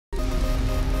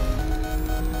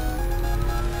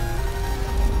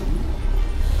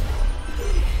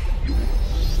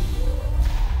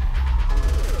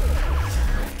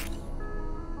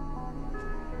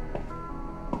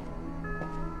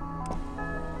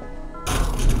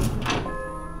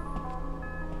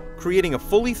Creating a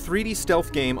fully 3D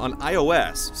stealth game on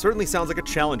iOS certainly sounds like a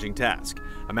challenging task.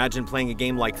 Imagine playing a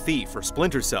game like Thief or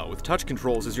Splinter Cell with touch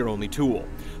controls as your only tool.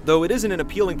 Though it isn't an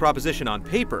appealing proposition on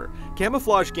paper,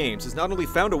 Camouflage Games has not only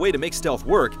found a way to make stealth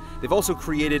work, they've also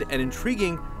created an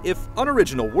intriguing, if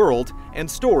unoriginal, world and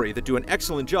story that do an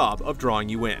excellent job of drawing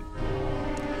you in.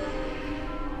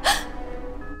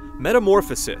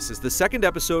 Metamorphosis is the second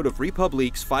episode of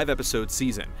Republique's 5-episode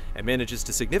season, and manages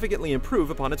to significantly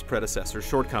improve upon its predecessor's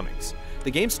shortcomings.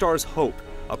 The game stars Hope,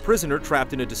 a prisoner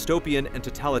trapped in a dystopian and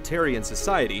totalitarian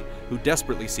society who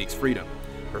desperately seeks freedom.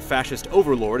 Her fascist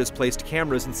overlord has placed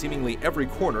cameras in seemingly every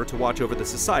corner to watch over the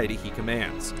society he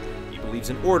commands. He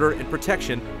believes in order and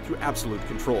protection through absolute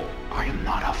control. I am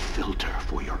not a filter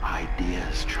for your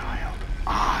ideas, child.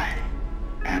 I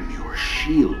am your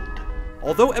shield.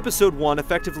 Although Episode 1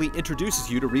 effectively introduces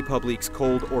you to Republique's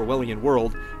cold Orwellian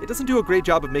world, it doesn't do a great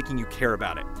job of making you care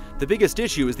about it. The biggest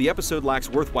issue is the episode lacks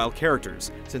worthwhile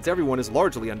characters, since everyone is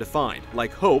largely undefined,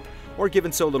 like Hope, or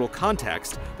given so little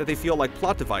context that they feel like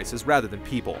plot devices rather than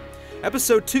people.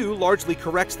 Episode 2 largely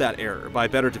corrects that error by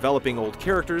better developing old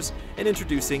characters and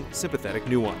introducing sympathetic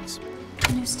new ones.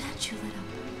 A new statue lit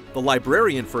up. The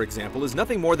librarian, for example, is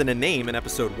nothing more than a name in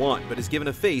Episode 1, but is given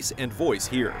a face and voice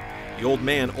here. The old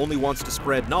man only wants to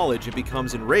spread knowledge and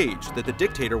becomes enraged that the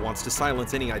dictator wants to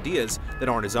silence any ideas that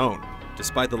aren't his own.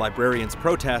 Despite the librarian's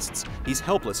protests, he's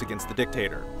helpless against the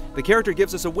dictator. The character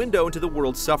gives us a window into the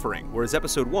world's suffering, whereas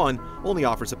Episode 1 only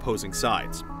offers opposing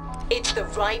sides. It's the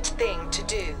right thing to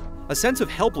do. A sense of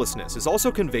helplessness is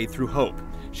also conveyed through Hope.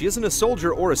 She isn't a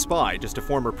soldier or a spy, just a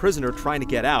former prisoner trying to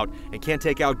get out and can't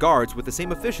take out guards with the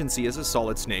same efficiency as a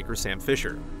Solid Snake or Sam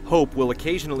Fisher. Hope will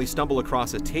occasionally stumble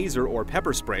across a taser or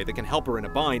pepper spray that can help her in a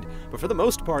bind, but for the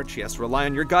most part she has to rely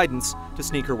on your guidance to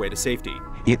sneak her way to safety.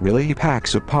 It really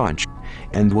packs a punch,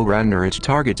 and will render its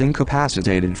target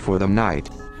incapacitated for the night.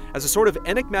 As a sort of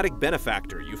enigmatic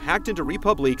benefactor, you've hacked into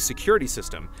Republique's security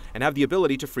system and have the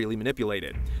ability to freely manipulate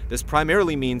it. This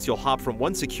primarily means you'll hop from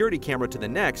one security camera to the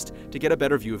next to get a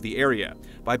better view of the area.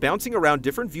 By bouncing around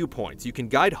different viewpoints, you can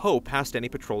guide Hope past any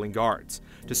patrolling guards.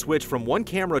 To switch from one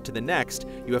camera to the next,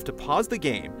 you have to pause the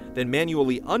game, then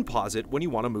manually unpause it when you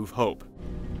want to move Hope.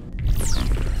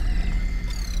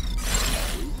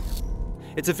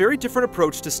 It's a very different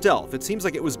approach to stealth. It seems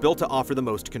like it was built to offer the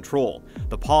most control.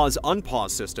 The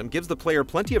pause-unpause system gives the player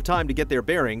plenty of time to get their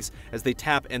bearings as they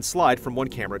tap and slide from one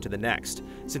camera to the next.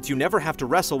 Since you never have to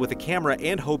wrestle with the camera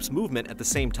and Hope's movement at the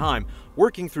same time,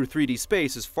 working through 3D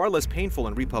space is far less painful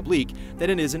in Republique than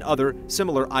it is in other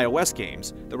similar iOS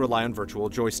games that rely on virtual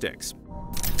joysticks.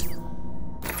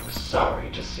 Sorry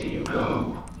to see you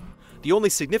go. The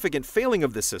only significant failing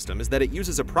of this system is that it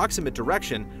uses approximate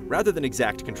direction rather than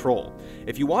exact control.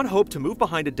 If you want Hope to move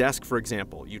behind a desk, for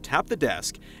example, you tap the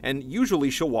desk, and usually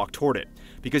she'll walk toward it.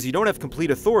 Because you don't have complete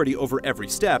authority over every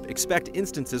step, expect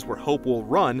instances where Hope will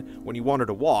run when you want her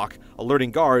to walk,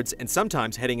 alerting guards, and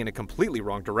sometimes heading in a completely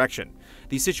wrong direction.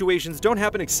 These situations don't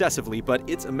happen excessively, but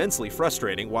it's immensely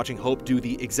frustrating watching Hope do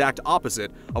the exact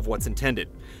opposite of what's intended.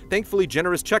 Thankfully,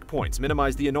 generous checkpoints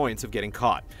minimize the annoyance of getting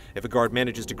caught. If a guard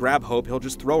manages to grab Hope, he'll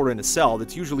just throw her in a cell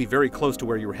that's usually very close to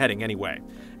where you were heading anyway.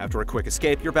 After a quick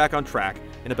escape, you're back on track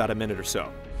in about a minute or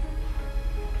so.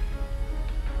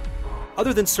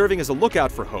 Other than serving as a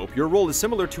lookout for Hope, your role is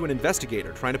similar to an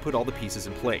investigator trying to put all the pieces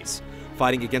in place.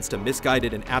 Fighting against a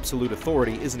misguided and absolute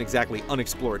authority isn't exactly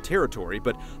unexplored territory,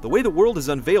 but the way the world is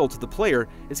unveiled to the player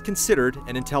is considered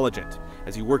and intelligent.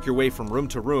 As you work your way from room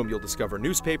to room, you'll discover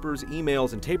newspapers,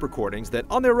 emails, and tape recordings that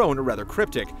on their own are rather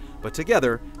cryptic, but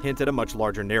together hint at a much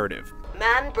larger narrative.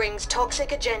 Man brings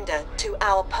toxic agenda to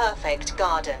our perfect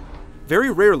garden.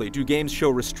 Very rarely do games show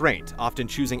restraint, often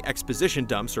choosing exposition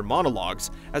dumps or monologues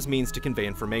as means to convey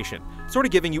information, sort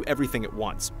of giving you everything at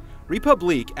once.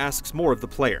 Republique asks more of the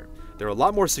player. There are a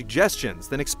lot more suggestions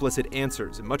than explicit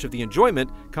answers, and much of the enjoyment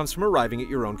comes from arriving at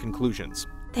your own conclusions.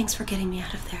 Thanks for getting me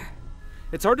out of there.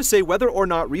 It's hard to say whether or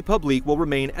not Republique will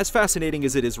remain as fascinating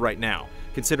as it is right now,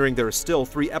 considering there are still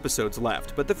 3 episodes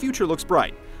left, but the future looks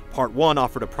bright. Part 1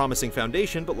 offered a promising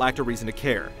foundation but lacked a reason to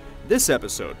care. This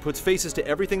episode puts faces to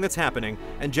everything that's happening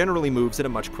and generally moves at a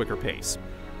much quicker pace.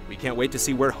 We can't wait to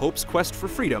see where Hope's quest for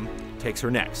freedom takes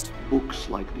her next. Books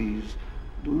like these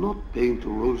do not paint a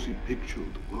rosy picture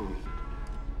of the world,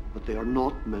 but they are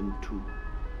not meant to.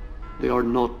 They are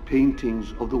not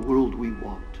paintings of the world we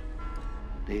want.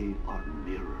 They are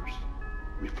mirrors,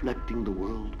 reflecting the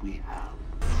world we have.